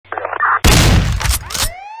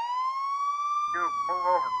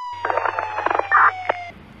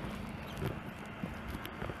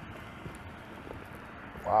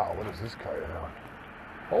Wow, what is this car doing?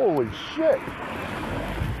 Holy shit!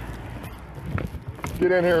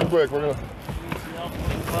 Get in here quick, we're gonna...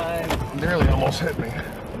 Nearly almost hit me.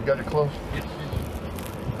 You got it close?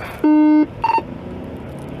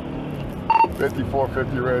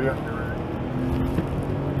 5450 radio.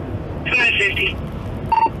 550.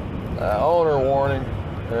 Owner warning,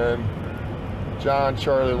 and John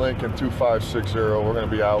Charlie Lincoln 2560. We're going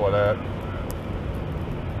to be out with that.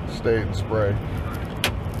 State and spray.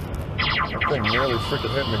 That thing nearly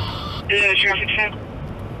freaking hit me. Traffic stop.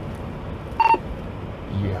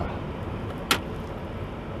 Yeah.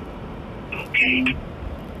 Okay.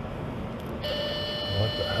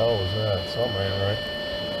 What the hell was that? Something ain't right.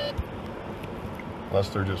 Unless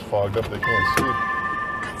they're just fogged up, they can't see.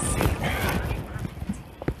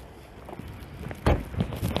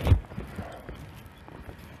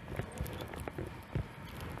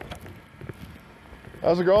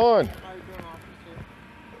 How's it going? How you doing, officer?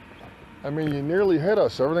 I mean, you nearly hit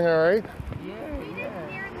us. Everything all right? Yeah.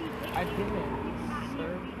 I didn't,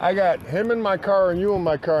 sir. I got him in my car and you in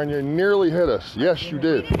my car, and you nearly hit us. Yes, you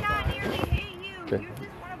did. We did not nearly hit you. Okay. You just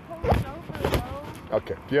want to pull us over, though.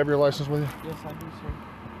 Okay. Do you have your license with you? Yes, I do, sir.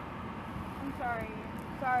 I'm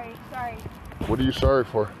sorry. Sorry. What are you sorry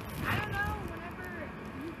for? I don't know. Whenever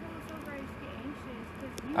you pull us over, I just get anxious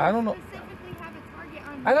because you I don't know. specifically have a target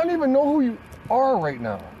on you. I don't even know who you are right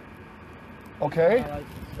now. Okay? My license.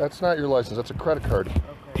 That's not your license. That's a credit card.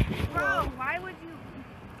 Okay. Bro, Well, why would you?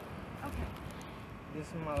 Okay. this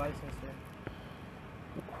is my license, sir.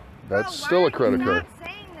 That's Bro, still why a credit are card. you not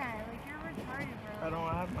saying that? Like, you're retarded, I bro.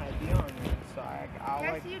 don't have my ID on me, so I'll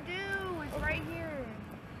Yes, like... you do. It's right here.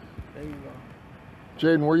 There you go.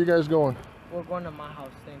 Jaden, where are you guys going? We're going to my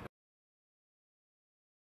house, thank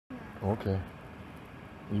Okay.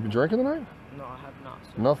 You been drinking tonight? you. No, I have not,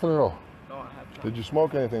 sir. Nothing at all. No, I have not. Did you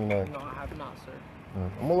smoke anything tonight? No, I have not, sir. I'm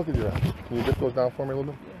gonna look at your eyes. Can you dip those down for me a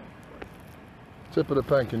little bit? Yeah. Tip of the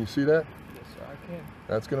pen. Can you see that? Yes, sir, I can.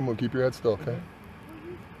 That's gonna move. Keep your head still, okay? Well,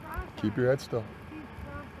 he's cross-eyed. Keep your head still. He's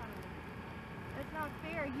cross-eyed. That's not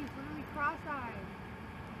fair. He's literally cross-eyed.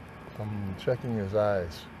 I'm checking his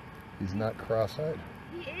eyes. He's not cross-eyed.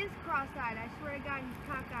 He is cross-eyed. I swear to God, he's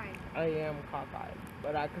cockeyed. I am cockeyed,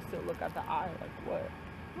 but I can still look at the eye. Like what?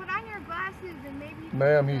 Put on your glasses and maybe... you can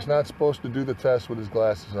Ma'am, look he's at not it. supposed to do the test with his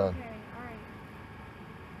glasses on. Okay, alright.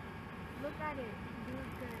 Look at it. Do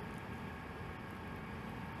it good.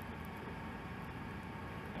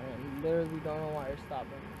 I literally don't know why you're stopping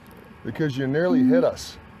me, sir. Because you nearly hit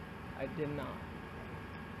us. I did not.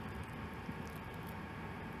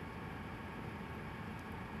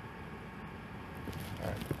 All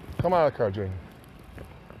right. Come out of the car, Jaden.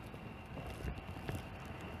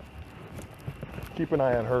 Keep an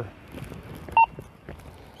eye on her.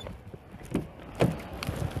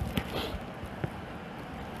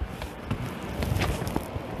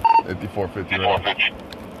 $54.50.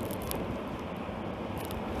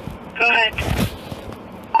 Go ahead.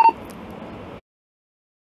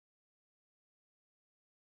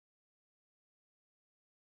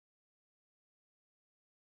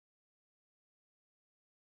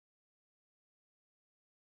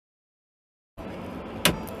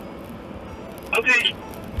 Okay.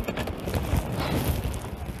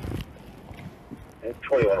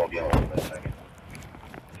 21 will be on in a second.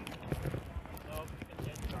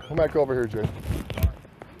 Come back over here, Jaden. You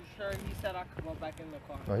sure he said I could go back in the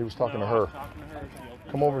car? No, he was talking to her. Talking to her.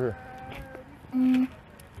 Come over here.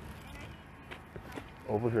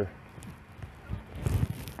 Over here.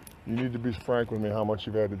 You need to be frank with me how much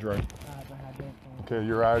you've had to drink. I haven't had anything. Okay,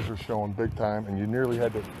 your eyes are showing big time, and you nearly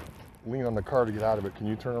had to lean on the car to get out of it. Can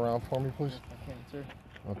you turn around for me, please? I can't, sir.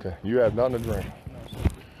 Okay, you have nothing to drink. No, sir.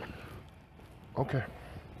 Okay,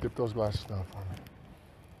 dip those glasses down for me.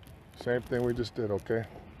 Same thing we just did, okay?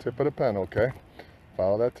 Tip of the pen, okay?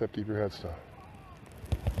 Follow that tip, keep your head still.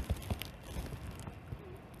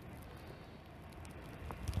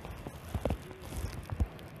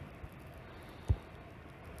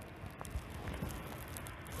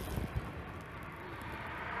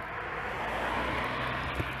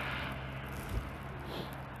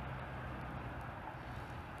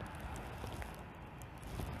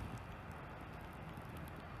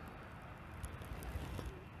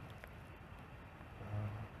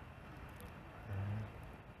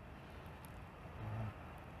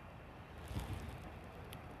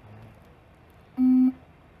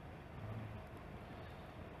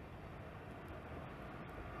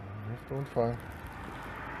 It's doing fine.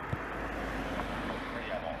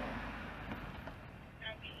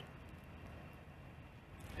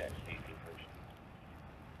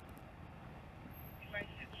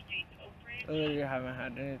 literally haven't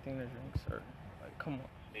had anything to drink, sir. Like, come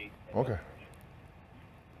on. Okay.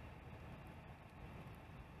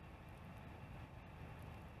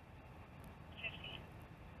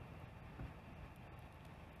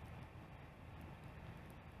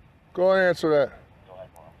 Go ahead and answer that.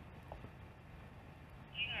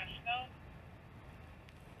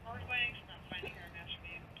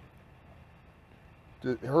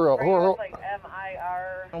 Her, Like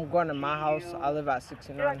MIR. I'm going to my house. I live at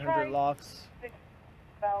 6900 Lofts.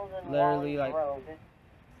 Literally, like,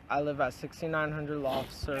 I live at 6900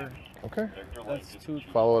 Lofts, sir. okay. That's too.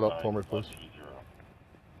 Follow it up for me, please.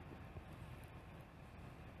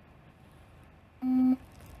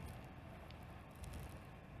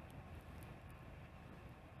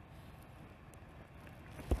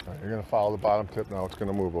 All right, you're going to follow the bottom tip now. It's going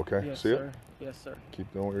to move, okay? Yes, See sir. it? Yes, sir.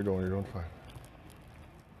 Keep doing what you're doing. You're doing fine.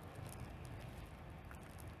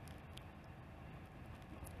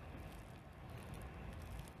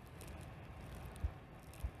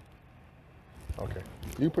 Okay.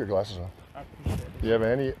 You can put your glasses on. I appreciate it. Do you have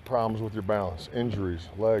any problems with your balance? Injuries,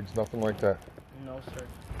 legs, nothing like that? No, sir.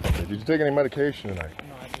 Okay. Did you take any medication tonight?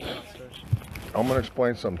 No, I did not, sir. I'm going to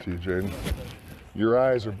explain something to you, Jaden. Yes, sir. Your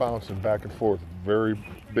eyes are bouncing back and forth very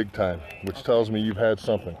big time, which tells me you've had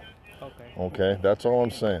something. Okay. Okay? That's all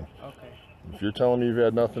I'm saying. Okay. If you're telling me you've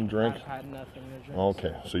had nothing to drink, I've had nothing to drink.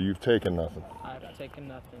 okay, so you've taken nothing. I've taken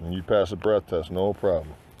nothing. And you pass a breath test, no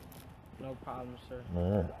problem. No problem, sir.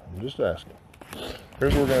 All right, I'm just asking.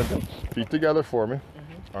 Here's what we're going to do. Feet together for me,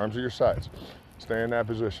 arms at your sides. Stay in that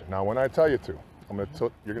position. Now, when I tell you to,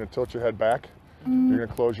 you're going to tilt your head back. You're going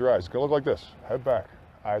to close your eyes. It's going to look like this. Head back,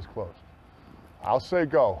 eyes closed. I'll say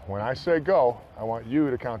go. When I say go, I want you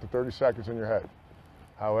to count to 30 seconds in your head.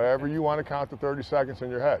 However you want to count to 30 seconds in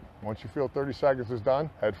your head. Once you feel 30 seconds is done,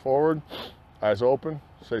 head forward, eyes open,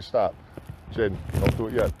 say stop. Jaden, don't do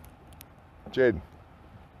it yet. Jaden.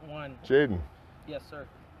 1. Jaden. Yes, sir.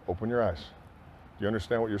 Open your eyes. Do you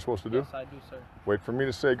understand what you're supposed to do? Yes, I do, sir. Wait for me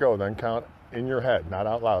to say go, then count in your head, not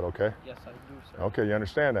out loud, okay? Yes, I do, sir. Okay, you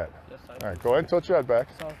understand that? Yes, I do. All right, go ahead and tilt your head back.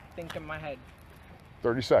 So think in my head.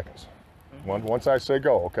 30 seconds. Once I say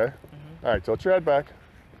go, okay? All right, tilt your head back.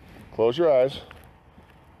 Close your eyes.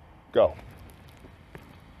 Go.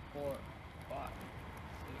 4, 5, 6,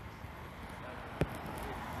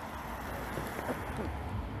 7, 8,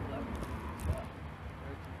 11, 12,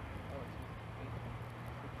 13, 14, 15, 16,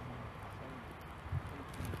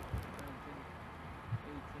 17,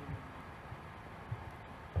 18, 19,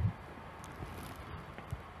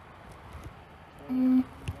 20, 21,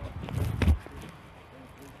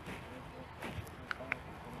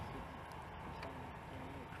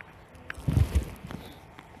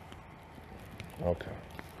 Okay.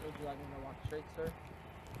 Would you like me to walk straight, sir?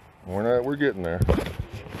 We're getting there.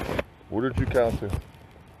 What did you count to?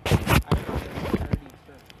 I counted 30,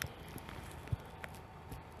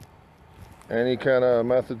 sir. Any kind of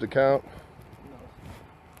method to count? No.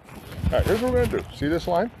 All right, here's what we're gonna do. See this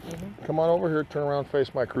line? Come on over here, turn around,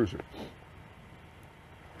 face my cruiser.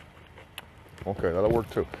 Okay, that'll work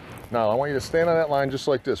too. Now, I want you to stand on that line just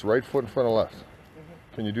like this, right foot in front of left.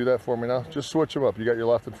 Can you do that for me now? Just switch them up. You got your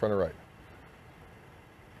left in front of right.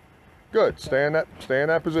 Good, stay in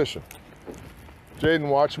that position. Jaden,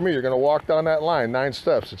 watch me. You're gonna walk down that line, 9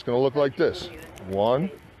 steps. It's gonna look like this.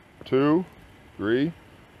 1, 2, 3,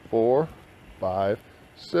 4, 5,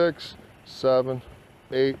 6, 7,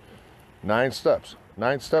 8, 9 steps.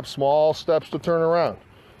 9 steps, small steps to turn around.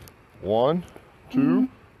 1, 2,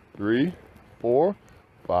 3, 4,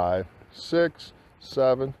 5, 6,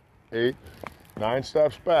 7, 8, 9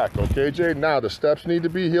 steps back. Okay, Jaden? Now the steps need to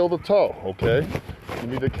be heel to toe, okay? You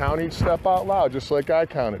need to count each step out loud, just like I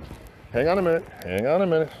counted. Hang on a minute, hang on a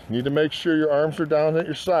minute. You need to make sure your arms are down at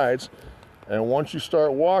your sides. And once you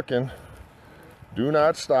start walking, do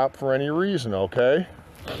not stop for any reason, okay?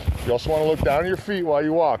 You also want to look down at your feet while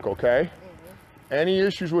you walk, okay? Any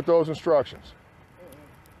issues with those instructions?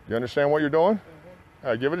 You understand what you're doing? All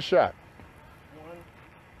right, give it a shot. 1,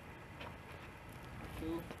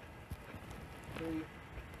 2, 3,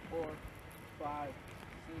 4, 5,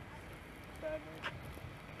 6, 7,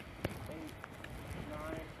 8, 9,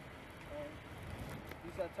 10.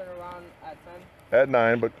 You said turn around at 10? At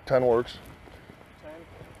 9, but 10 works. 10,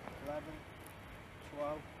 11,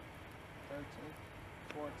 12, 13,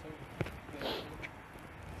 14, 15,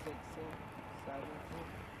 16, 17,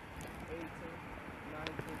 18,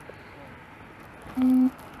 19,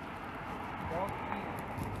 20.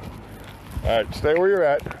 All right, stay where you're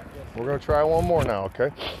at. We're gonna try one more now,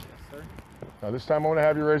 okay? Yes, sir. Now this time I'm gonna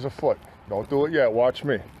have you raise a foot. Don't do it yet, watch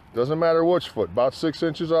me. Doesn't matter which foot, about 6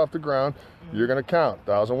 inches off the ground, you're gonna count.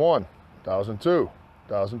 1001, 1002,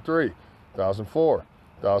 1003, 2004,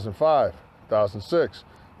 2005, 2006,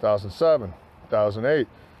 2007, 2008,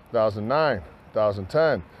 2009,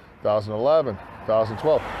 2010, 2011,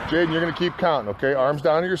 2012. Jaden, you're going to keep counting, okay? Arms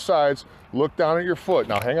down at your sides. Look down at your foot.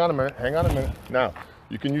 Now, hang on a minute. Hang on a minute. Now,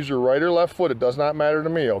 you can use your right or left foot. It does not matter to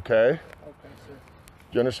me, okay? Okay, sir.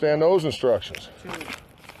 Do you understand those instructions? 2,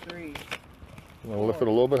 3, I'm going to lift it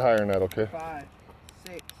a little bit higher than that, okay? 5,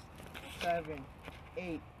 6, 7,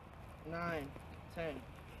 8, 9, 10,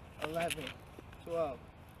 11, 12,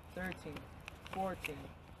 13, 14,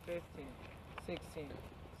 15, 16,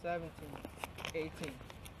 17, 18,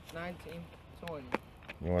 19, 20.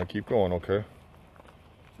 You want to keep going, okay?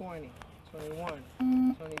 20, 21,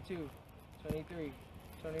 22, 23,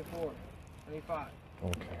 24, 25.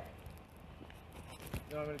 Okay.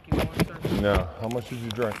 You want me to keep going, sir? Now, how much did you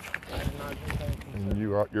drink? I did not drink anything, And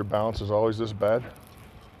sir. your balance is always this bad?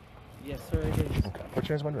 Yes, sir, it is. Okay, put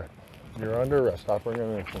your hands behind your head. You're under arrest. Stop bringing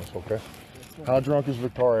an influence, okay? Yes, sir. How drunk is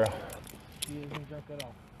Victoria? She isn't drunk at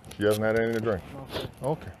all. She hasn't had anything to drink? No, sir.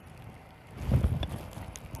 Okay.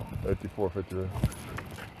 54, 53.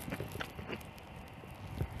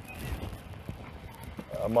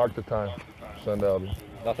 Mark the time. Send out.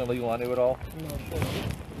 Nothing legal on you at all? No, sir.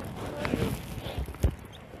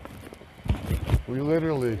 We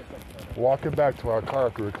literally walking back to our car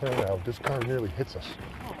after we cleared out. This car nearly hits us.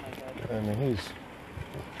 Oh, my God. I mean,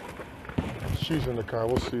 she's in the car.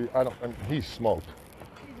 We'll see. He's smoked.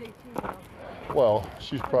 She's 18 now. Well,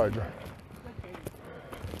 she's probably drunk.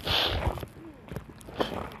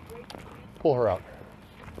 Pull her out.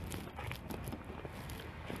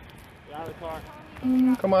 Get out of the car.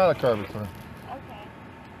 Come out of the car, Victoria. Okay.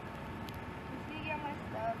 Just need to get my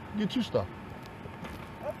stuff. Get your stuff.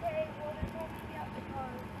 Okay, well, then help me get out the car.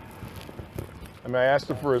 I mean, I asked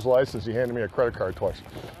him for his license. He handed me a credit card twice.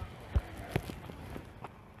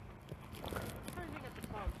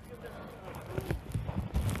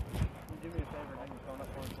 Do me a favor, hang your phone up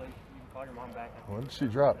for me, please. You can call your mom back. What did she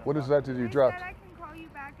drop? What is that? Did you I drop? said I can call you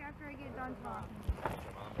back after I get done talking.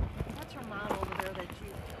 That's your mom over there that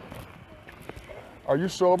you... Are you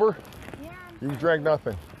sober? Yeah. You drank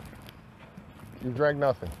nothing. You drank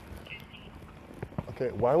nothing.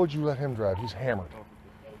 Okay, why would you let him drive? He's hammered.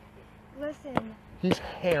 Listen, He's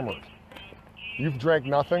hammered. You've drank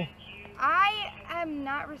nothing? I am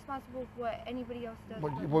not responsible for what anybody else does.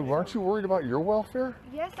 But aren't you worried about your welfare?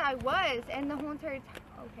 Yes, I was, and the whole entire time.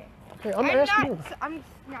 Okay. Okay, I'm asking you. I'm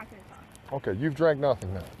not gonna talk. Okay, you've drank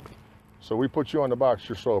nothing now. So we put you on the box,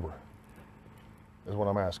 you're sober. Is what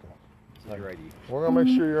I'm asking. It's not your ID. We're gonna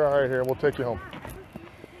make sure you're all right here. We'll take you home. Take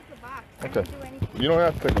the box. I Okay. didn't do anything. You don't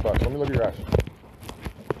have to take the box. Let me look at your ass.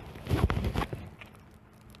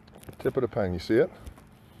 Tip of the pen, you see it?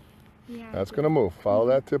 Yeah. That's gonna move. Follow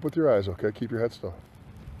that tip with your eyes, okay? Keep your head still.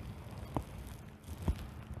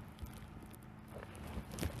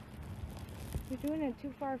 You're doing it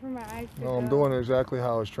too far from my eyes. to No, I'm go. doing it exactly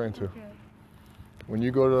how I was trained to. Okay. When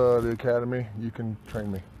you go to the academy, you can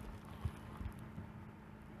train me.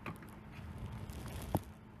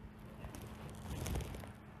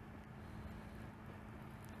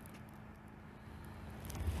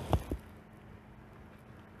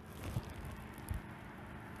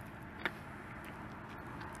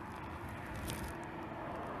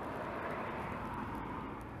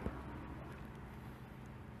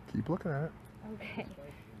 Keep looking at it. Okay.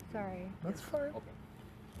 Sorry. That's fine. Good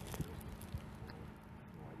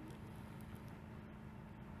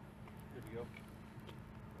to go.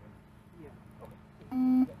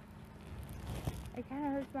 It kind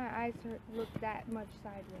of hurts my eyes to look that much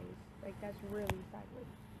sideways. Like, that's really sideways.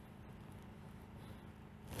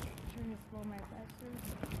 Trying to smell my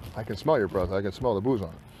breath. I can smell your breath. I can smell the booze on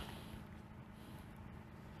it.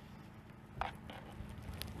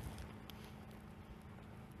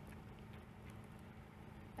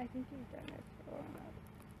 I think you've done this for long enough.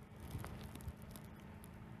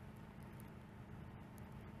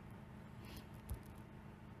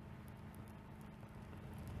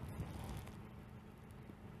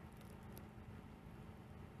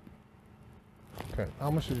 Okay,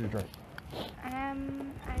 how much did you drink?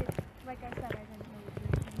 Like I said, I didn't really do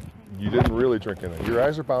anything. You didn't really drink anything. Your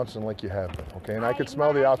eyes are bouncing like you have been, okay? And I can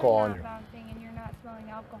smell my the eyes alcohol are on not you. bouncing and you're not smelling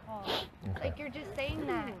alcohol. Okay. Like, you're just saying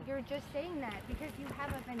that. You're just saying that because you have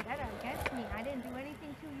a vendetta against me. I didn't do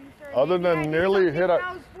anything to you, sir. Other Maybe I than did nearly something hit when our-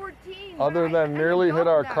 I was 14. Other but than I'm nearly an hit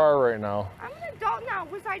our adult now. car right now. I'm an adult now.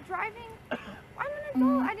 Was I driving? I'm an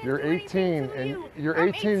adult. I didn't You're do anything 18 to and you. you're I'm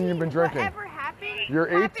 18 and you've been drinking. Whatever happened, You're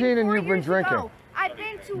happened 18 and 4 you've been years drinking. ago. I've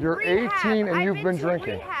been to You're rehab. 18 and I've you've been to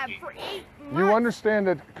drinking. Rehab for 8 months. You understand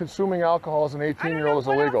that consuming alcohol as an I don't 18-year-old is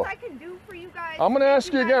know what illegal. else I can do for you guys. I'm going to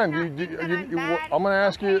ask you guys again. not think that I'm bad? I'm going to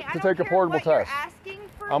ask you Okay, I to don't take a care portable what you're test. asking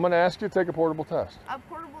for. I'm going to ask you to take a portable test. A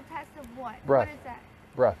portable test of what? Breath. What is that?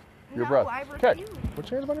 Breath. Your No, breath. I Okay. refuse. Put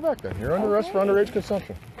your hands on your back then. You're under arrest for underage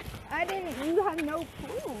consumption. I didn't. You have no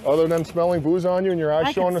clue. Other than smelling booze on you and your eyes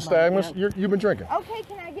I showing can smell it, nystagmus, you've been drinking. Okay,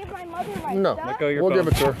 can I give my mother my No. stuff? Let go of your We'll phone. give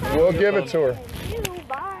it to her. We'll give it to her. You,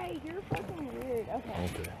 bye. You're fucking weird. Okay.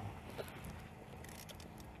 Okay.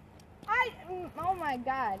 Oh my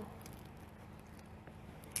god.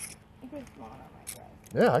 You can smell it on my breath.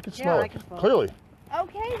 Yeah, I can smell I it. can smell it. Clearly.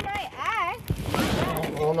 Okay, my ass.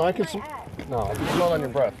 Oh, no, I can My smell. ass. No, I can smell it on your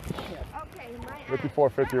breath. Okay, my ass.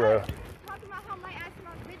 5450 right. Talking about how my ass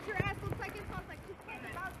smells. Bitch, your ass looks like it smells like two cans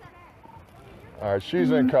about that ass. All right,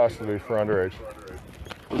 she's in custody for underage.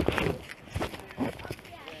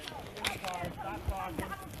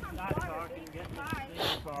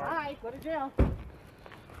 Bye. Go to jail.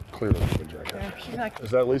 Clearly, she's been drinking. Yeah, she's like,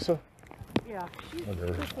 Is that Lisa? yeah, she's Okay.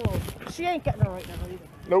 too full. She ain't getting her right now either.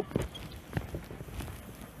 Nope.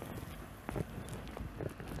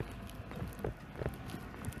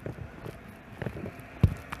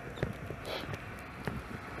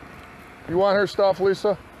 You want her stuff,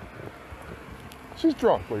 Lisa? She's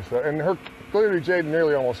drunk, Lisa, and her clearly Jade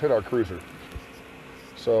nearly almost hit our cruiser.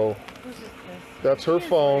 So Who's this? that's her She is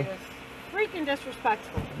phone. Freaking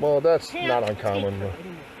disrespectful. Well, that's Can't not take uncommon. her But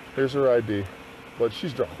anymore. here's her ID, but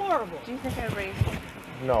she's drunk. Horrible. Do you think I raised it?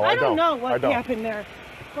 No, I don't know I what don't. happened there,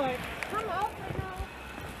 but Come up and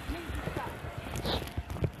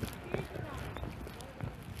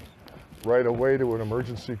Right away to an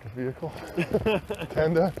emergency vehicle.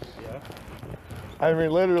 Tenda. Yeah. I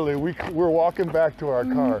mean, literally, we're walking back to our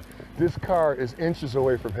car. This car is inches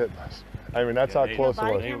away from hitting us. I mean, that's Yeah, how they- close it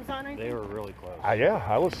body was. cams on, I They think? were really close. Yeah,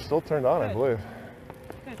 I was still turned on, I Good. believe.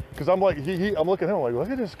 Good. Because I'm like, I'm looking at him like, look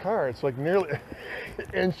at this car. It's like nearly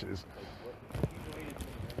inches.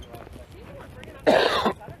 I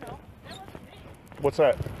don't know. What's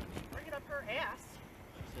that? Bring it up her ass.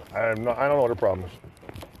 I don't know what the problem is.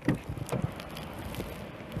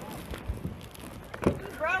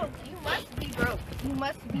 broke. You must be broke. You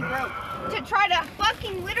must be broke. To try to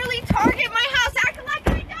fucking literally target my house, acting like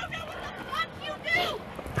I don't know what the fuck you do.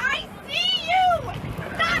 I see you.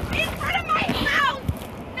 Not in front of my house.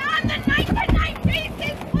 Not on the night-to-night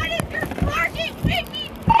basis. What is your target with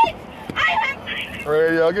me, bitch? I have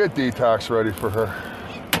Ready? I'll get detox ready for her.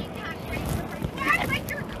 You act like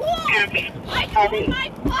you're cool. Like, oh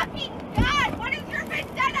my fucking god. What is your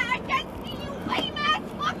vendetta against me, you lame-ass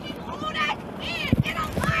fucking old-ass man? Get a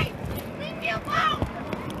life. Leave me alone.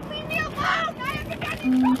 Leave me alone. I haven't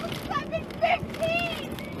gotten in trouble since I've been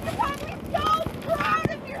 15. You're probably so proud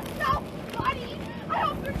of yourself, buddy. I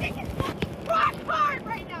hope you're taking fucking rock hard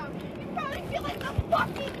right now. You probably feel like a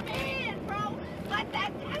fucking man, bro. Let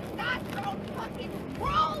that testosterone fucking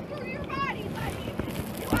roll through your body, buddy.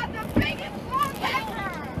 You have the biggest lung ever.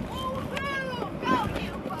 Woo-hoo. Go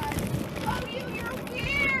you, bud. Go you. You're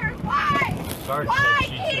weird. Why? Sarge Why said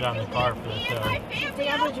she'd can't sit on the you car leave for me the and show. my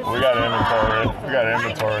family We alone? got inventory. We got Why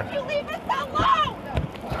inventory. can't you leave us alone?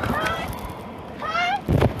 Huh? Huh?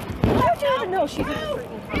 I don't even know she's in the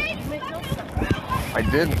freaking car. You make no sense. I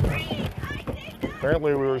didn't.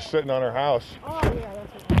 Apparently, we were sitting on her house. Oh, yeah,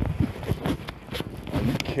 that's okay. Are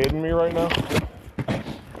you kidding me right now?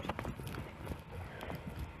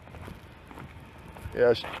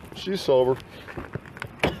 Yeah, she's sober.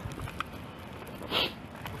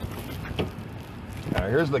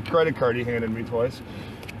 Here's the credit card he handed me twice.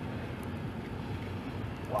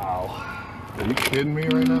 Wow. Are you kidding me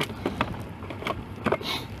right now?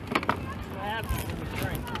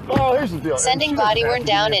 Well, here's the deal. Sending body worn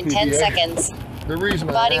down in 10 seconds. The reason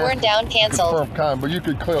I Body asked worn down canceled. confirmed con, but you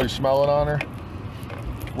could clearly smell it on her,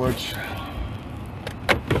 which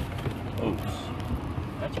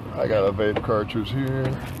I got a vape cartridge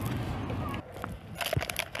here.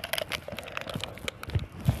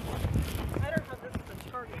 I don't know this is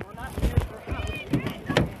a target. We're not near her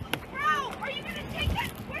house. Bro, are you gonna take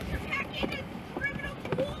that swisher pack in this criminal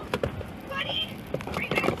pool, buddy? Are you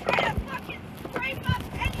gonna try to fucking scrape up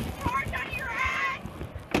any charge on your ass,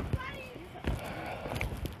 buddy?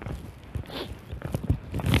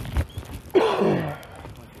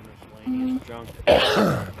 Miscellaneous junk.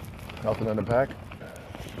 Nothing in the pack.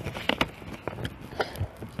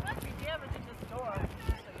 Must be damaging this door,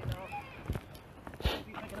 just so you know.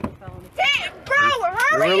 Be picking up a felony. Damn, bro,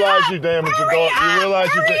 hurry You realize up! you damaged the Hurry door. up! You realize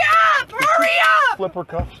you Hurry up! Hurry up! Flipper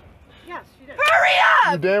cuffs. Yes, she did. Hurry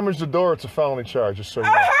You up! damaged the door. It's a felony charge, just so you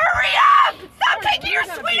know. Hurry up! Stop taking your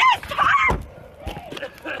sweet ass time!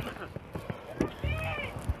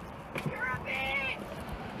 You're a bitch!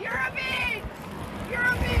 You're a bitch! You're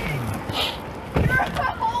a bitch!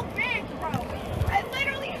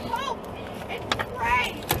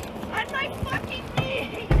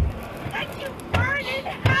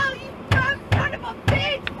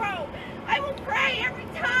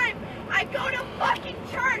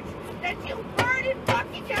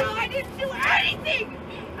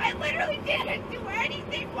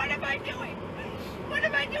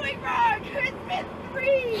 doing wrong? It's been 3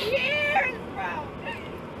 years, bro.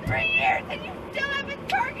 3 years and you still have a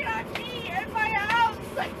target on me and my house.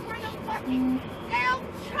 Like we're the fucking El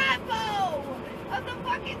Chapo of the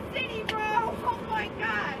fucking city, bro. Oh my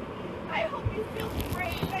god. I hope you feel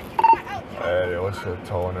great that you're not El Chapo. Hey, what's the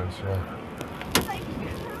towing in, sir? Like,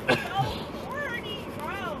 you're so corny,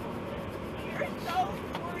 bro. You're so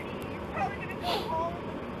corny. You're probably gonna go home.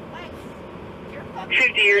 Like, you're fucking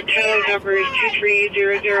 50, your tow number is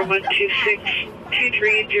 2300126.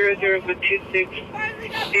 2300126.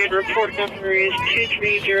 And report number is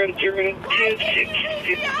 2300260.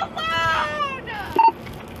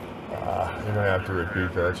 You're gonna have to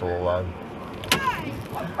repeat that, it's a little loud.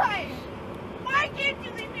 Why can't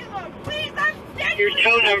you leave me alone? Please, I'm dead. Your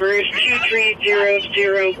tow number is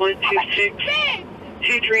 2300126.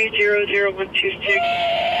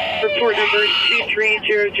 2300126. Report number is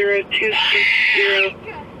 2300260.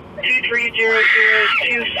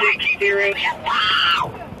 2300260.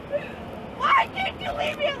 Why can't you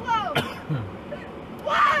leave me alone?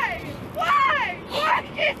 Why? Why? Why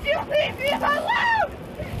can't you leave me alone?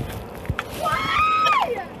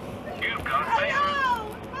 Why?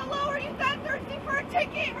 Hello? Hello, are you that thirsty for a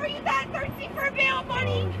ticket? Are you that thirsty for bail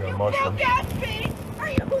money? You broke ass bitch! Are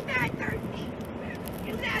you that thirsty?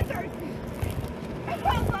 You that thirsty?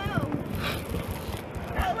 Hello?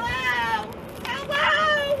 Hello?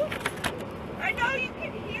 Hello? I know you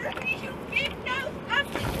can hear me, you big nose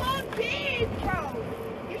ugly long bees, bro!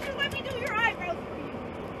 You should let me do your eyebrows for you.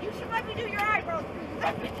 You should let me do your eyebrows for you.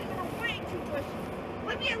 Those bitches are way too bushy.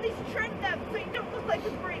 Let me at least trim them so you don't look like a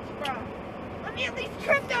bridge, bro. Let me at least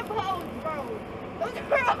trim them hoes, bro. Those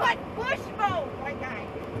are like bush mode, my guy.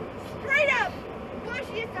 Straight up,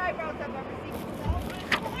 bushiest eyebrows I've ever seen.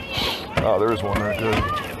 Oh, there's one right there.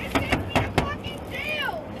 It's gonna be a fucking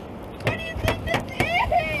deal. What do you think this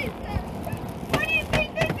is? What do you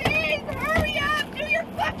think this is? Hurry up, do your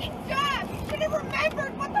fucking job. You should have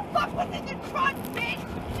remembered what the fuck was in the trunk, bitch.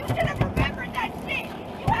 You should have remembered that shit.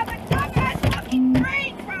 You have a dumbass fucking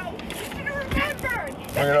brain, bro. You should have remembered.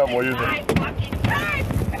 Hang it up, we'll use it. Fucking time.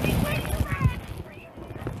 I've been waiting around for you.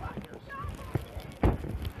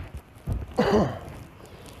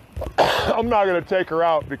 I'm not gonna take her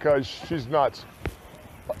out because she's nuts.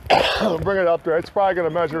 Bring it up there. It's probably gonna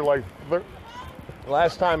measure like,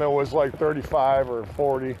 last time it was like 35 or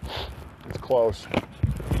 40. It's close.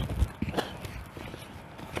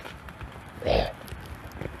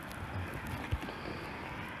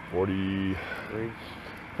 $43.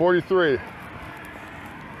 43.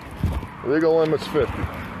 Legal limit's 50.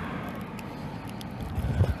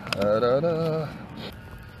 Da-da-da.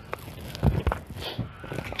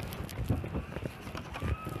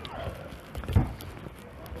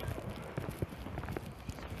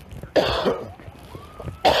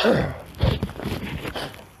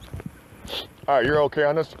 All right, you're okay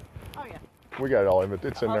on this? Oh, yeah. We got it all in it.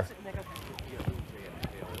 It's in there.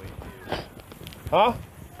 Huh?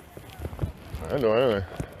 I don't know anything.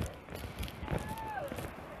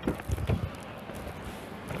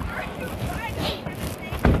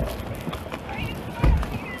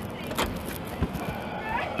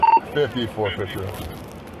 $54.50.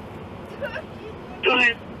 Go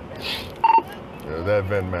ahead. Yeah, that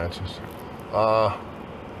VIN matches.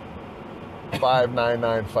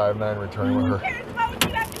 59959 returning with her. Here's what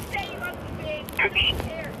you have to say, you ugly bitch. Okay.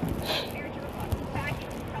 Here's your fucking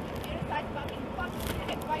package. You come to get inside fucking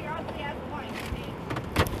minutes while you're ugly ass white, bitch.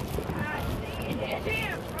 God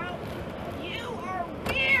damn, bro. You are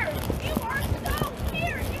weird. You are so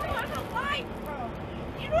weird. You don't have a life, bro.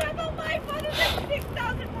 You don't have a life other than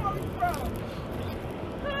 $6,000, bro.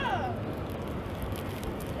 Huh.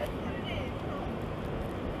 That's what it is, bro.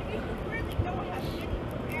 You really don't have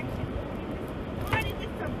any action. What is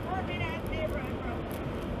this suburban ass neighborhood, bro?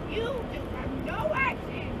 You just have no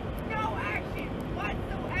action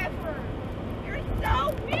whatsoever. You're so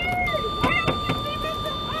weird. Why don't you leave us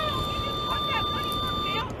alone? You just want that money for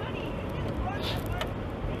bail money. You just want that money.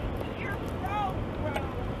 You're broke, bro.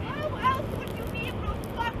 How else would you be able to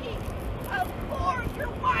fucking afford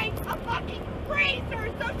your wife a fucking razor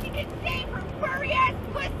so she can save her furry ass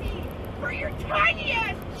pussy for your tiny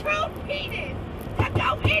ass chode penis to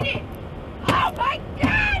go in it? Oh my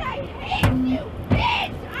god, I hate you,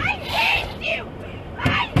 bitch! I hate you!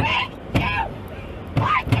 I hate you!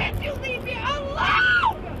 Why can't you leave me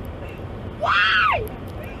alone? Why?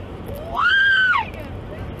 Why?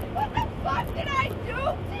 What the fuck did I do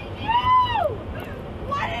to you?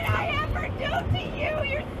 What did I ever do to you?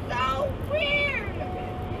 You're so weird!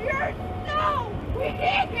 You're so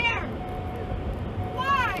weird!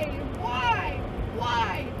 Why? Why?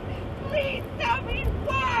 Why? Please tell me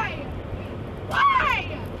why! Why?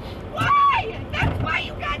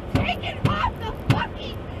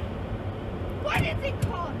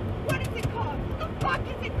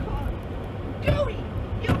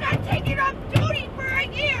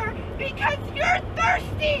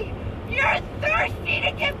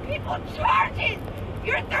 multiple charges.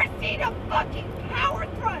 You're thirsty to fucking power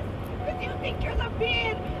thrust because you think you're the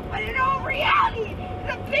man, but in all reality, in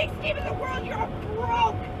the big scheme of the world, you're a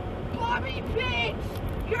broke, bummy bitch.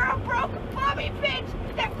 You're a broke, bummy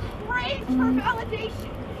bitch that craves for validation.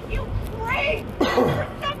 You crave for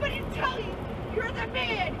somebody to tell you you're the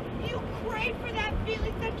man. You crave for that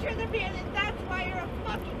feeling that you're the man, and that's why you're a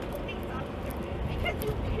fucking police officer. Because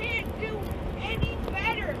you can't do any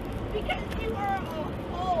better. Because you are a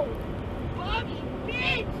whole bummy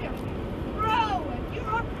bitch. Bro, you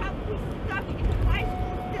are probably stuck in high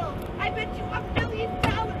school still. I bet you $1 million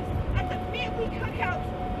at the family cookouts.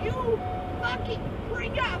 You fucking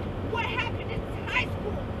bring up what happened in high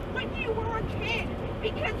school when you were a kid.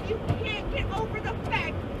 Because you can't get over the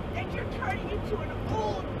fact that you're turning into an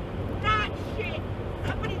old, not shit,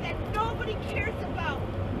 somebody that nobody cares about.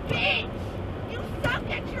 Bitch! You suck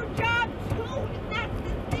at your job too, and that's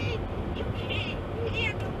the thing. You can't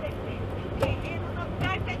handle it. You can't handle the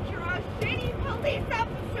fact that you're a shitty police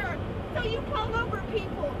officer. So you pull over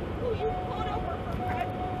people who you pulled over for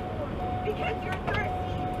crimes before because you're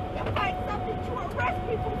thirsty to find something to arrest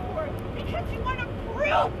people for because you want to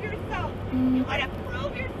prove yourself. You want to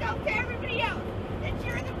prove yourself to everybody else that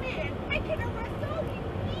you're the man. I can arrest all these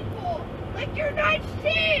people. Like you're not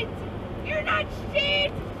shit. You're not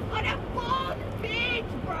shit on a bald bitch,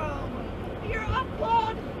 bro. You're a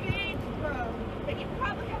bald bitch, bro. And you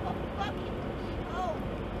probably have a fucking show.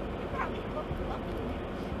 You probably have a fucking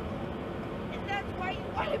show. And that's why you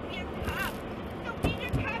want to be a cop. So being a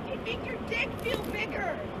cop can make your dick feel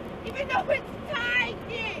bigger. Even though it's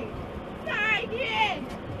tiny. Tiny.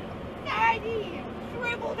 Tiny.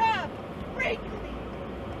 Shriveled up. Wrinkly.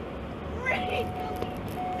 Wrinkly.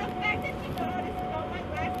 The fact that you don't know my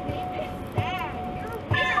last name is sad. You're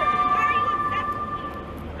weird. Why are you obsessed with me?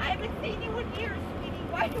 I haven't seen you in years, sweetie.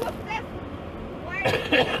 Why are you obsessed with me? Why are you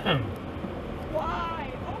obsessed with me? Why?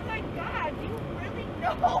 Oh my god, do you really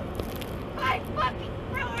know? I fucking,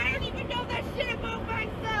 bro, I don't even know that shit about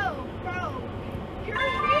myself, bro. You're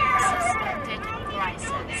weird. Suspended I don't even license.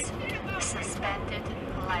 know that shit about Suspended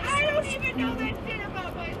myself. license. I don't even know that shit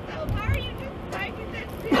about myself. How are you just typing that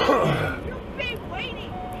shit? You've been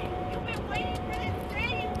waiting. You've been waiting for this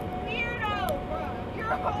day, you weirdo, bro.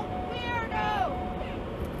 You're a weirdo.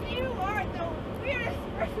 You are the weirdest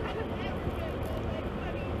person I've ever met.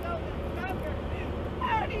 I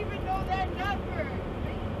don't even know that number.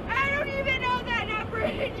 I don't even know that number.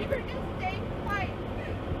 And you're just staying quiet.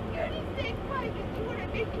 You're just staying quiet because you want to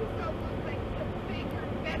make yourself look like a bigger,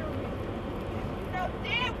 better man. You know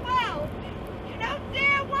damn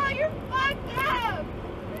well you're fucked up.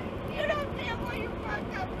 You know damn well you're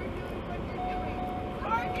fucked up for doing what you're doing.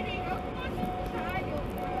 Targeting a fucking child,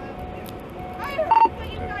 bro. I heard what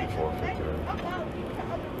you guys said about you to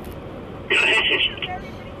other people.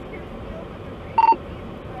 Everybody's here to deal with the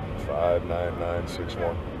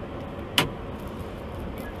 59961.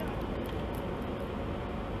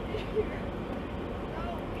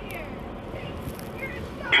 You're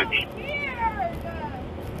so weird!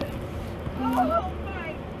 Oh my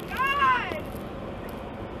god!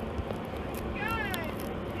 God!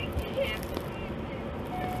 I can't believe this!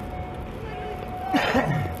 Literally,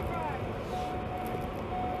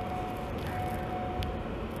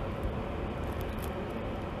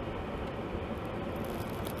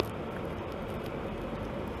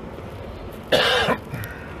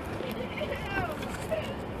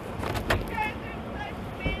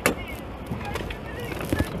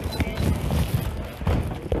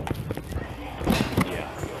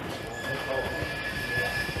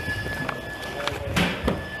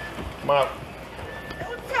 Come out.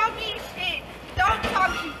 don't tell me shit! Don't talk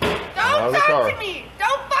to me! Out of Don't the talk car. to me!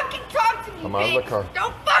 Don't fucking talk to me, I'm bitch! out of the car.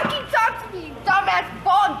 Don't fucking talk to me, you dumbass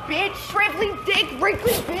bald bitch! Shriveling dick,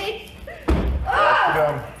 wrinkly bitch! Walk it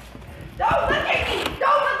down. Don't look at me!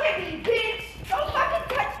 Don't look at me, bitch! Don't fucking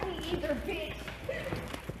touch me either, bitch!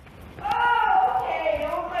 Oh, okay.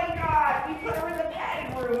 Oh my god. We put her in the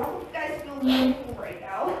padding room. I hope you guys feel really cool right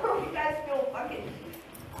now. I hope you guys feel fucking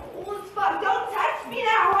cool as fuck. Don't touch me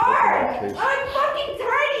that hard! I'm fucking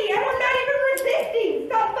tiny! I'm not even resisting!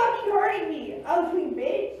 Stop fucking hurting me, ugly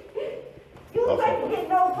bitch! You look like you get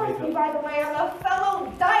no pussy, by the way. I'm a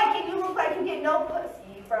fellow dyke and you look like you get no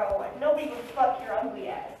pussy, bro. Nobody would fuck your ugly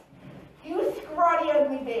ass. You scrawny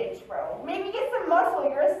ugly bitch, bro. Maybe get some muscle.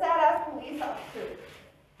 You're a sad ass police officer.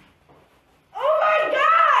 Oh my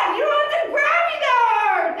god! You don't have to grab me that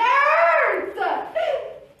hard! That hurts!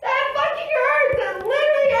 That fucking hurts! That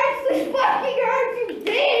literally actually fucking hurts, you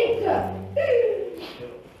bitch!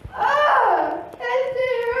 That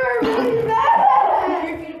shit hurt really bad!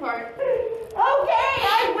 3 feet apart. Okay,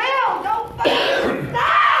 I will! Don't fucking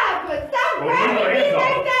stop!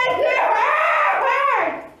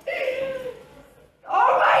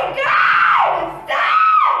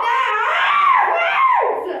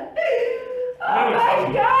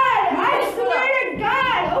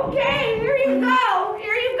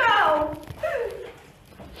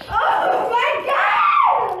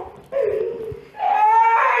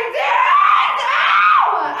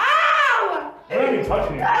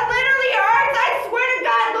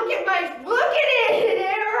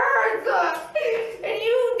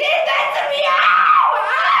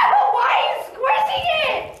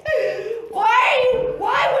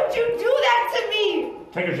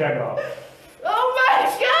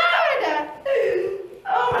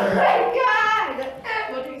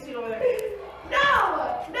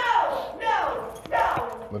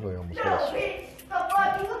 Literally almost hit us. bitch! The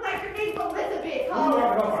fuck? You look like your name's Elizabeth.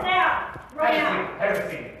 Oh, sit down. Right now. Have a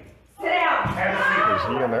seat. Sit down. Is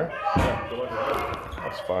he in there?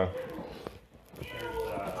 That's fine.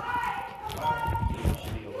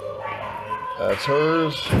 That's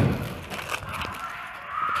hers.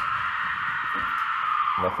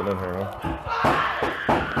 Nothing in here, huh?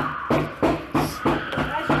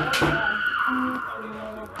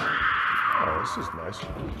 Oh, this is nice.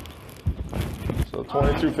 So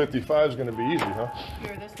 2255 is going to be easy, huh?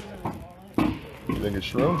 Here, this is in the wallet. You think it's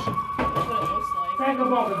shrooms? That's what it looks like. Crank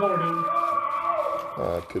them off the door, dude.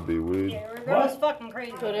 It could be weed. Yeah, that was fucking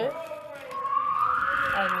crazy. Could it?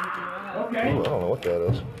 Okay. Ooh, I don't know what that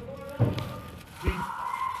is. See,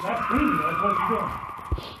 that's clean. That's what you're doing.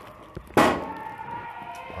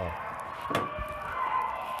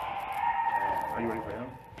 Are you ready for him?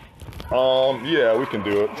 Yeah, we can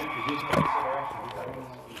do it.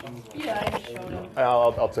 Yeah, I just showed him.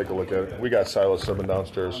 I'll take a look at it. We got Silas Simmons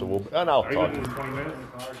downstairs, so we'll, and I'll Are you talk going to to do him. 20 minutes?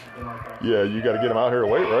 Like Yeah, you got to get him out here to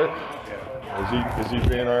wait, right? Is he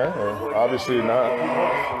being all right? Or obviously not.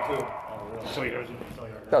 So yours.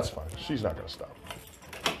 That's fine. She's not going to stop.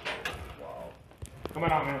 Come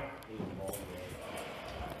on out, man.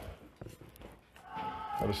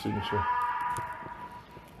 Have a signature.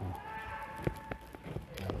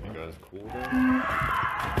 You guys cool there?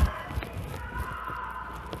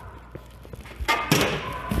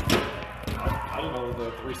 I don't know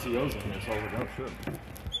the 3 COs in here, so we're going shit.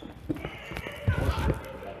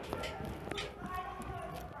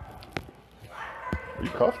 Are you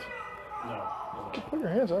cuffed? No. Put your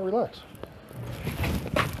hands out, relax.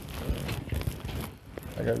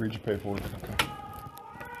 I got to read your paperwork. Okay.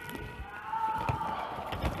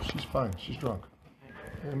 She's fine. She's drunk.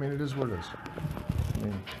 I mean, it is what it is. I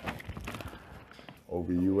mean,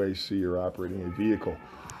 OVUAC, you're operating a vehicle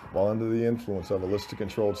while under the influence of a illicit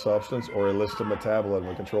controlled substance or a illicit metabolite of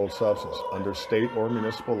a controlled substance under state or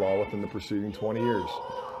municipal law within the preceding 20 years.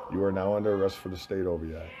 You are now under arrest for the state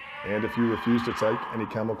OVI. And if you refuse to take any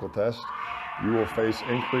chemical test, you will face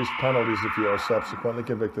increased penalties if you are subsequently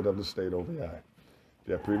convicted of the state OVI. If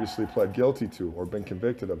you have previously pled guilty to or been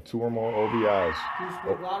convicted of 2 or more OVIs. Can you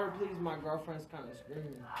speak louder, please? My girlfriend's kind of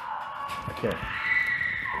screaming. I can't.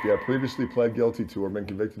 If you have previously pled guilty to or been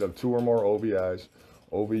convicted of 2 or more OVIs,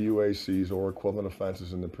 OVUACs, or equivalent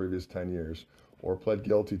offenses in the previous 10 years, or pled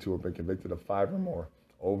guilty to or been convicted of 5 or more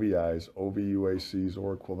OVIs, OVUACs,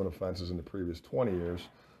 or equivalent offenses in the previous 20 years,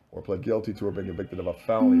 or pled guilty to or been convicted of a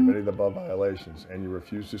felony of any of the above violations, and you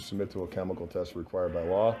refuse to submit to a chemical test required by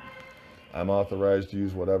law, I'm authorized to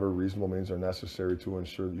use whatever reasonable means are necessary to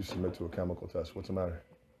ensure that you submit to a chemical test. What's the matter?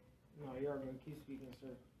 No, you're going to keep speaking,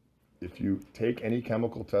 sir. If you take any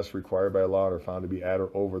chemical test required by law and are found to be at or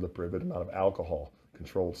over the prohibited amount of alcohol,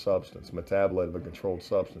 controlled substance, metabolite of a controlled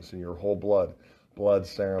substance in your whole blood,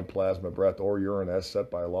 serum, plasma, breath, or urine as set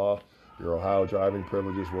by law, your Ohio driving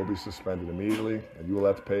privileges will be suspended immediately, and you will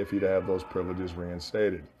have to pay a fee to have those privileges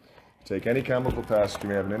reinstated. Take any chemical test. You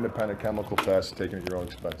may have an independent chemical test taken at your own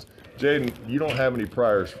expense. Jaden, you don't have any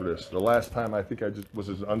priors for this. The last time I think I just was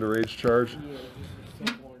an underage charge. Yeah, this is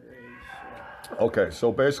simple underage. Okay,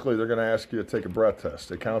 so basically they're going to ask you to take a breath test.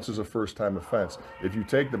 It counts as a first-time offense. If you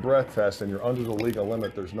take the breath test and you're under the legal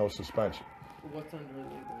limit, there's no suspension. What's under the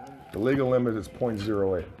legal limit? The legal limit is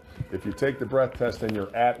 0.08. If you take the breath test and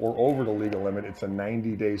you're at or over the legal limit, it's a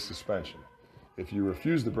 90-day suspension. If you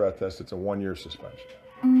refuse the breath test, it's a 1-year suspension.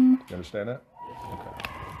 You understand that? Okay.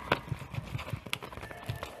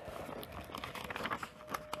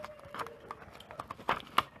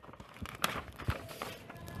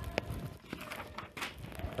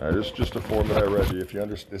 All right, this is just a form that I read you. If you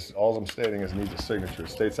understand, this all I'm stating is it needs a signature.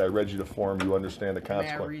 It states I read you the form. You understand the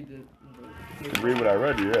consequence. May I read the You can read what I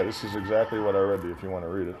read you. Yeah, this is exactly what I read you. If you want to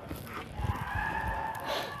read it.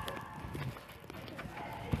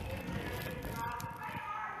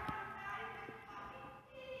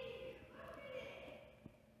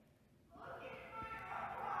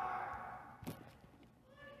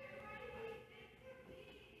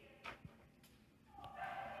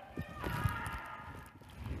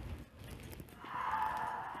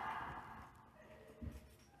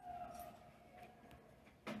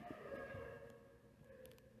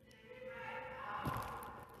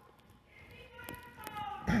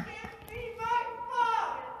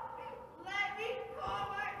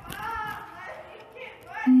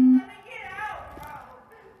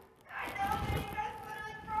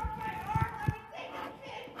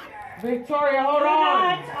 Victoria, hold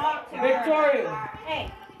on! Victoria!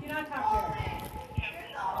 Hey, do not talk to her.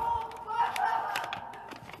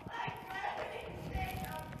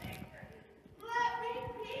 Let me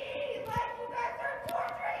pee! Like you guys are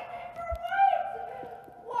torturing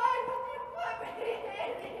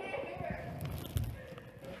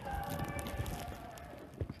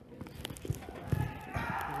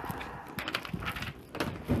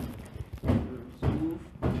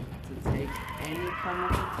time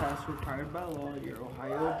of the test required by law, your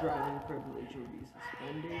Ohio driving privilege will be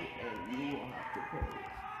suspended and you will have to pay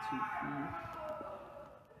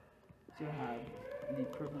to have the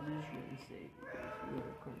privilege reinstated. If you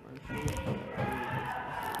are commercial or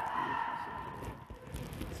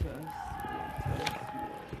business test,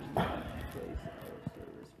 you will be placed out of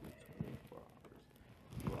service for 24 hours.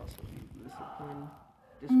 You will also be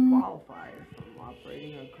disqualified from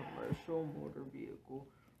operating a commercial motor vehicle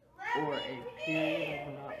or a period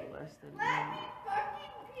of not less than 1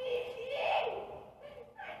 year.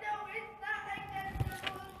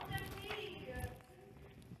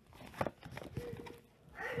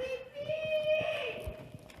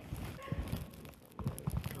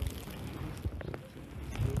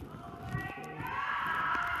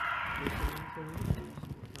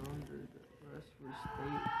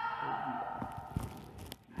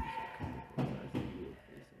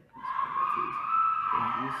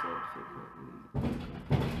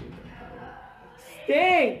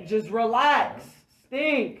 Stink! Just relax.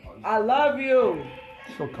 Stink! I love you.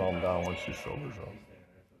 She'll calm down once she sobers up.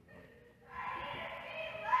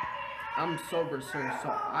 I'm sober, sir, so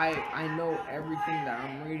I know everything that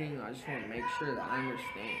I'm reading. I just want to make sure that I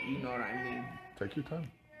understand. You know what I mean? Take your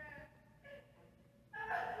time.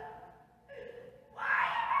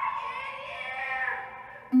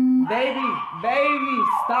 Baby,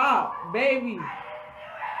 stop, baby.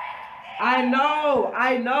 I know,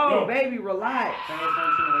 Yo. baby, relax. Pay attention to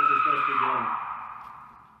what you're supposed to be doing.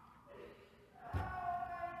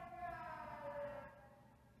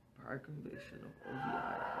 Prior conviction of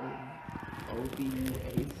OVAC.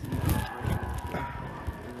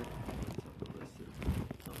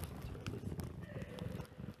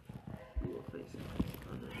 You will face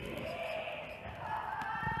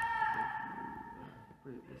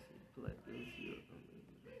previously pled guilty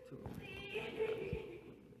to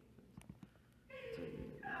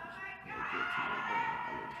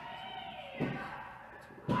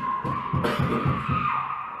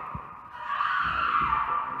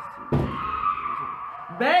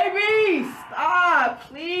Baby, stop,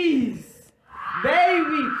 please.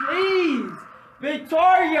 Baby, please.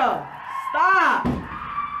 Victoria, stop.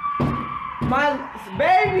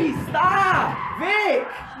 Baby, stop. Vic.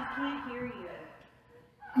 She can't hear you.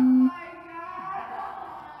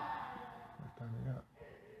 What time you got?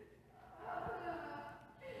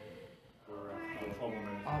 For 12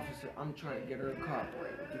 minutes. Officer, I'm trying to get her to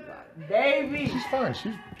cooperate with you guys. Baby. She's fine.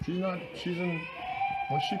 She's in.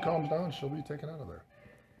 Once she calms down, she'll be taken out of there.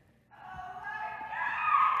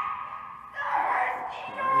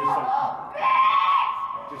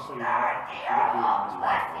 Just so you know, you gotta do it on this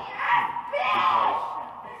platform. Because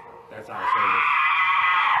that's out of service.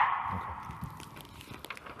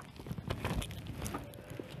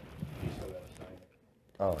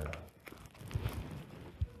 Oh, yeah.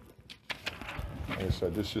 Like I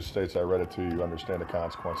said, this just states, I read it to you, you understand the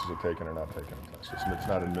consequences of taking or not taking a test. It's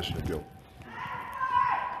not admission of guilt.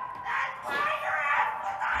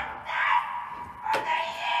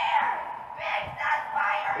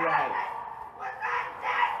 Right.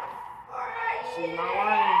 She's not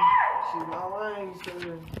lying. She's not lying,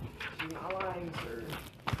 sir. She's not lying, sir.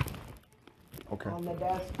 Okay. On the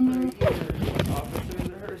desk for a year. Officer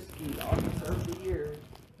Zahersky, officer of the year.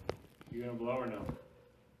 You gonna blow or no?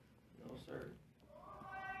 No, sir.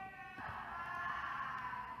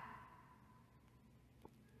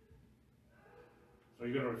 So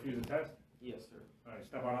you're gonna refuse the test? Yes, sir. Alright,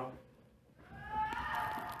 step on up.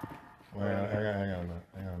 Well, hang on a minute.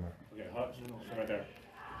 Hang on a minute. Okay, hutch. Stay right there.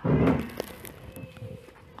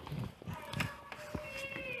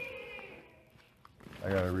 I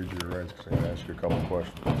gotta read you your rights because I gotta ask you a couple of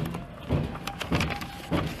questions.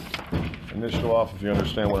 Initial off if you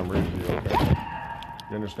understand what I'm reading to you, okay?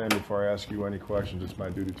 You understand before I ask you any questions, it's my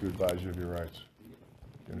duty to advise you of your rights.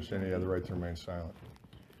 You understand that you have the right to remain silent.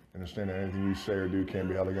 You understand that anything you say or do can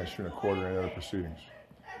be held against you in a court or any other proceedings.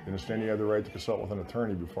 You understand you have the right to consult with an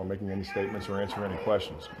attorney before making any statements or answering any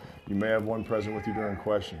questions. You may have one present with you during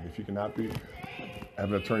questioning. If you cannot have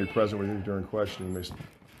an attorney present with you during questioning,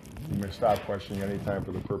 you may stop questioning any time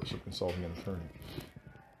for the purpose of consulting an attorney.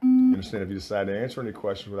 You understand if you decide to answer any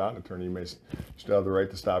questions without an attorney, you may still have the right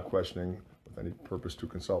to stop questioning with any purpose to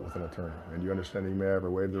consult with an attorney. And you understand that you may ever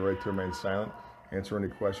waive the right to remain silent, answer any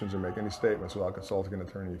questions, or make any statements without consulting an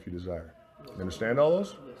attorney if you desire. You understand all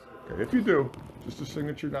those? Okay, if you do, just a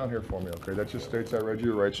signature down here for me, okay? That just states I read you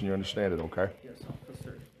your rights and you understand it, okay? Yes,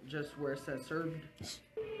 officer. Just where it says served.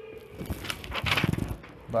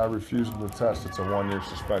 By refusing the test, it's a 1-year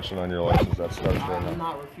suspension on your license. That starts right I'm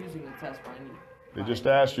now. not refusing the test by any They just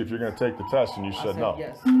asked you if you're going to take the test, and you I said no.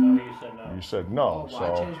 Yes. No, you said no. You said no, Oh, well,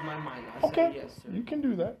 so... I changed my mind. I Okay, said yes, sir. you can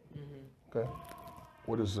do that. Mm-hmm. Okay.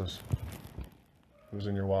 What is this? It was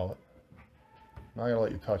in your wallet. Now I'm going to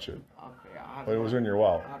let you touch it. Okay, But it was in your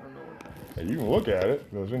wallet. I don't know what that is. Hey, you can look at it.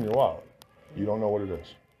 It was in your wallet. You don't know what it is.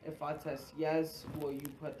 If I test yes, will you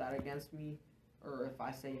put that against me? Or if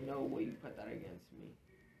I say no, will you put that against me?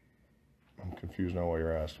 I'm confused now why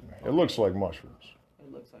you're asking me. It looks like mushrooms.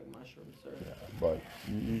 It looks like mushrooms, sir. Yeah, but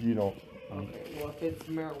you don't... Okay, well, if it's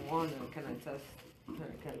marijuana, can I test for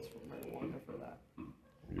marijuana for that?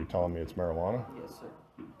 You're telling me it's marijuana? Yes,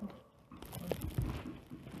 sir.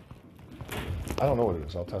 I don't know what it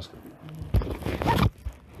is. I'll test it.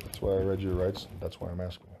 That's why I read your rights. That's why I'm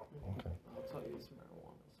asking you. Okay. I'll tell you it's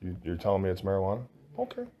marijuana. You're telling me it's marijuana?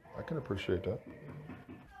 Okay. I can appreciate that.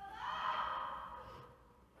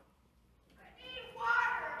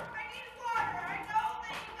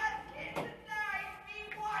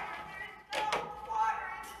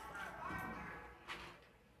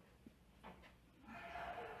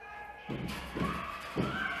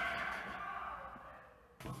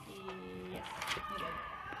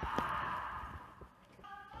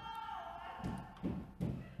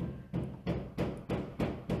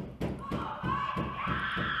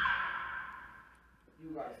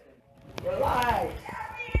 Relax.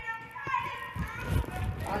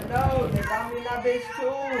 I know, they got me in that bitch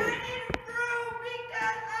too.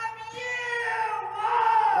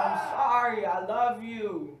 I'm sorry, I love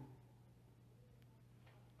you.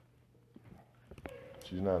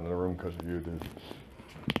 She's not in the room because of you, dude.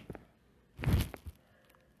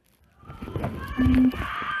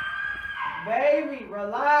 Baby,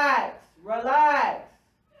 relax. Relax.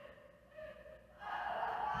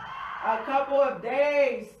 A couple of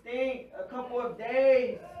days, Stink. A couple of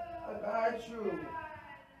days. I got you.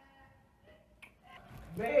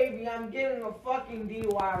 Baby, I'm getting a fucking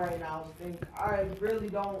DUI right now, Stink. I really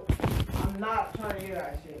don't. I'm not trying to hear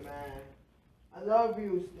that shit, man. I love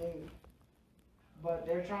you, Stink. But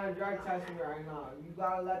they're trying to drug test me right now. You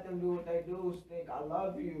gotta let them do what they do, Stink. I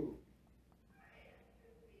love you.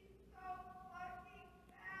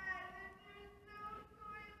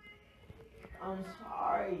 I'm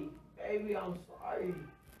sorry. Baby, I'm sorry.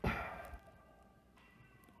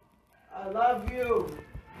 I love you.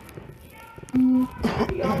 Be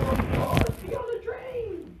on the floor. Be on the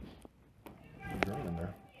drain. There's a drain in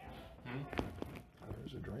there.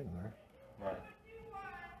 There's a drain in there. Right.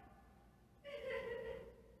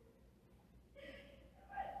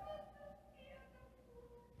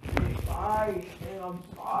 I'm sorry, man. I'm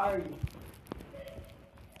sorry.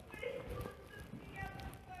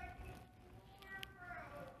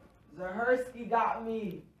 Zahersky got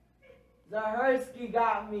me. Zahersky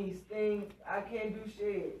got me, Stink. I can't do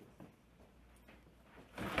shit.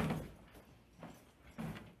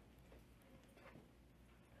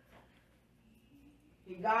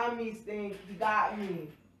 He got me, Stink. He got me.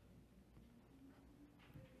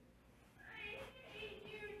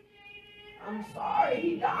 I'm sorry.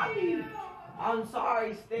 He got me. I'm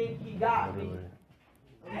sorry, Stink. He got me.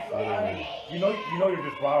 I'm sorry. You know you're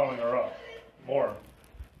just bottling her up more.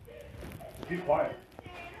 Keep quiet.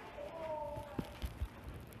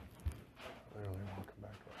 Literally, I'll come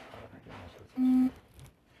back to it.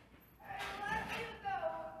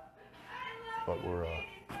 But we're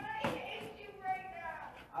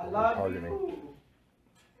I love targeting. you.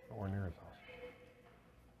 Nowhere near his house.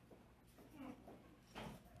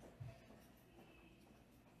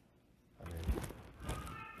 I mean,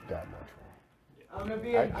 that much room. I'm gonna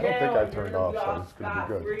be I in don't jail. think I You're turned gonna off, be so off it's gonna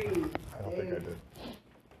be good. scot-free. I don't think I did.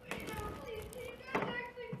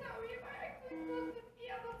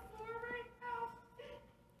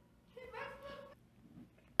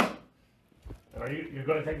 Are you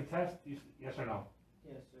going to take the test? Yes or no?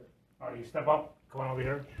 Yes, sir. All right, you step up. Come on over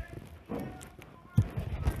here. We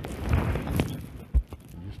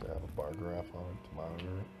used to have a bar graph on it to monitor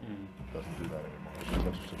it. Doesn't do that anymore. It's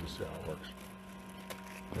interesting to see how it works.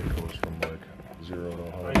 It goes from like 0 to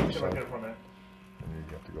All right, you sit 100%. right there for a minute. And you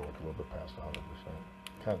have to go like a little bit past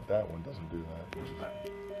 100%. That one doesn't do that.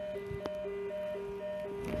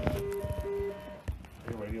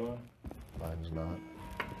 Your radio on? Mine's not.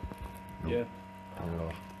 Yeah. Turn it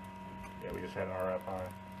off. Yeah, we just had an RF on.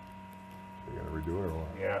 You gotta redo it or what?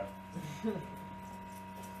 Yeah. You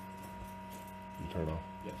turn it off.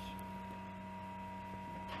 Yes.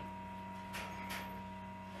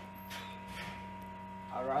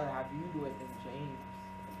 I'd rather have you do it than James.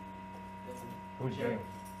 Who's James?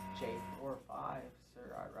 J45,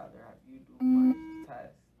 sir. I'd rather have you do my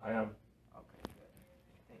test. I am. Okay, good.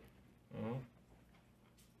 Thank you. Mm-hmm.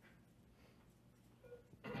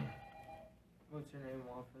 Well, What's your name,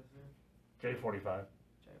 officer? J45. J45.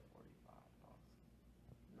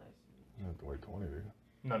 Nice to meet You have to wait 20, do you?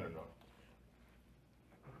 No.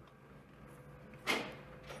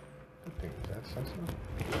 That thing is that sensitive?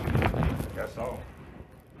 Guess so.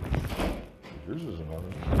 Yours isn't on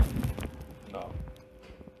it. No.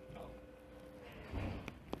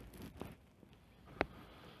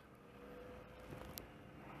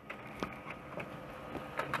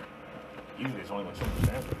 Usually it's only when someone's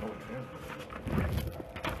transferred, no one transfers.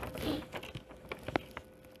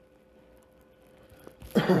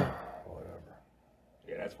 Whatever.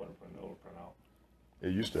 Yeah, that's what it'll print out. It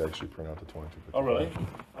used to actually print out the 2255. Oh, really?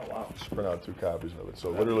 Oh, wow. Just print out 2 copies of it. So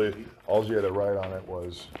literally, all you had to write on it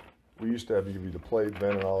was, we used to have to give you the plate,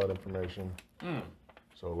 VIN, and all that information.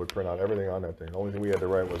 So it would print out everything on that thing. The only thing we had to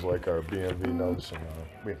write was like our BMV notes, and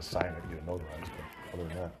we had to sign it and get it notarized. But other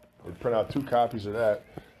than that, we'd print out 2 copies of that,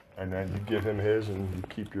 and then you give him his, and you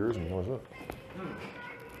keep yours, and that was it.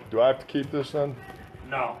 Do I have to keep this then?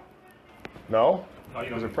 No. No? No, you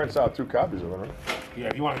Because don't. it prints out 2 copies of it, right? Yeah,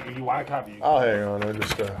 if you want a copy, you I'll hang on. I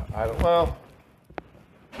just, I don't, well,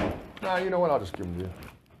 nah, you know what? I'll just give them to you.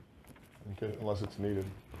 Okay, unless it's needed.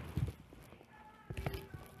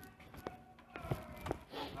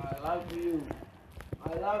 I love you.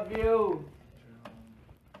 I love you.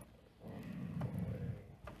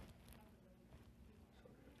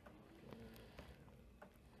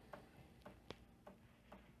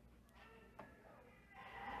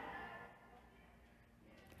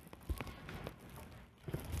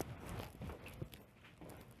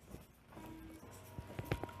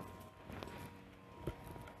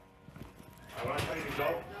 I want to tell you to go.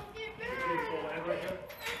 Right here.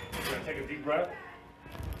 You're going to take a deep breath.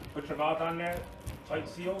 Put your mouth on there. Tight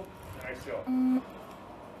seal. And exhale.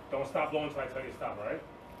 Don't stop blowing until I tell you to stop, all right?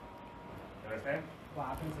 You understand? What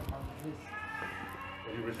happens if I resist?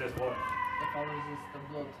 If you resist what? If I resist the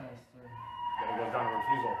blow tester? Then it goes down to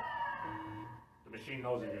refusal. The machine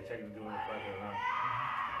knows if you're taking and doing it correctly or not.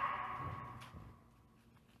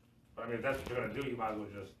 But I mean, if that's what you're going to do, you might as well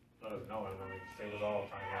just let us know. And I mean, save us all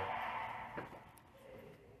time here.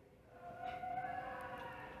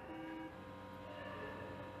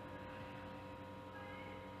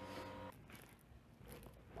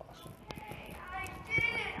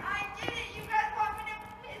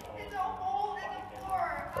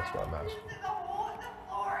 That's what I'm asking. This is a hole in the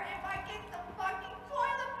floor if I get some fucking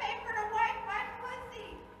toilet paper to wipe my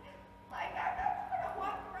pussy. Like, I'm not gonna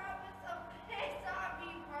walk around with some piss on me,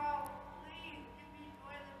 bro. Please, give me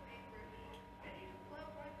toilet paper. I need to blow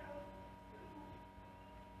my nose, too.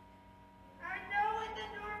 I know in the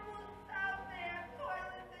normal South they have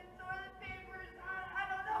toilets and toilet papers. I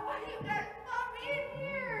don't know why you guys put me in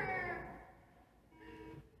here.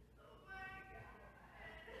 Oh my God.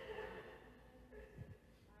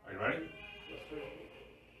 Are you ready?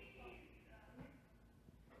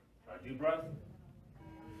 Try a deep breath.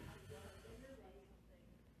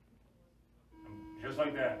 Just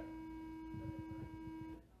like that.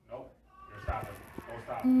 Nope. You're stopping. Don't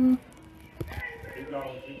stop. Keep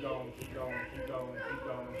going, keep going, keep going, keep going, keep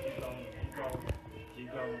going, keep going, keep going,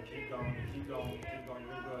 keep going, keep going, keep going, keep going.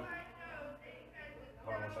 You're good.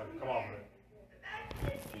 Hold on 1 second. Come off of it.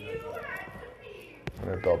 And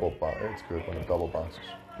a double bounce. It's good when it double bounces.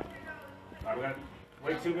 Alright, we're gonna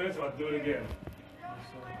wait 2 minutes. I'll do it again.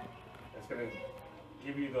 It's gonna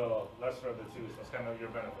give you the lesser of the two, so it's kind of your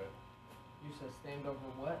benefit. You said stand over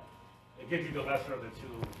what? It gives you the lesser of the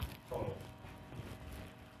two total.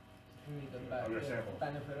 You need the Of your sample.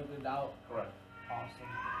 benefit of the doubt. Correct. Awesome.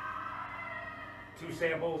 2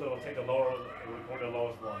 samples, it'll take the lower, it'll record the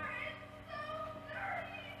lowest one.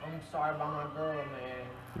 I'm sorry about my girl, man.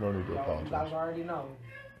 You don't need to You guys apologize. already know.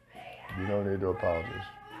 You don't need to apologize.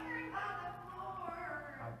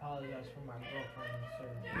 I apologize for my girlfriend, sir.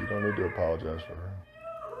 You don't need to apologize for her.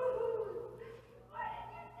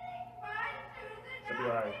 Should be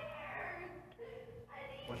alright.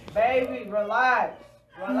 Baby, relax.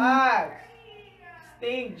 Relax.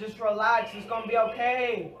 Stink, just relax. It's gonna be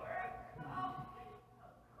okay.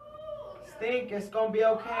 Stink, it's gonna be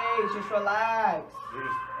okay. Just relax. You're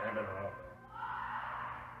just amping her up.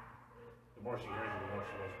 The more she hears you, the more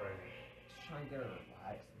she goes crazy. Just trying to get her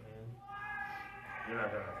relaxed, man. You're not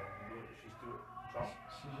gonna do it. She's too drunk.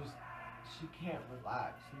 She can't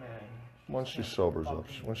relax, man. Once she can't sobers up,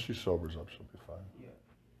 fucking- once she sobers up, she'll be fine. Yeah.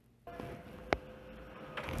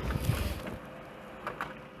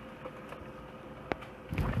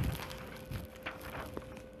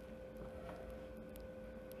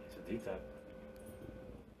 It's a D-tech.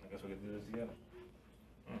 I guess we can do this again.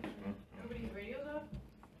 Nobody's radio's off?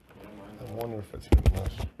 I wonder if it's hitting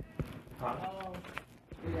us. Huh?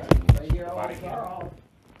 Yeah, radio your the old body car camera. off.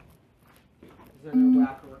 Is there no way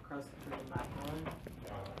I can request to turn it back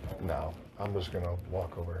on? No, I'm just gonna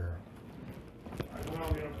walk over here. I don't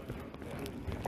know,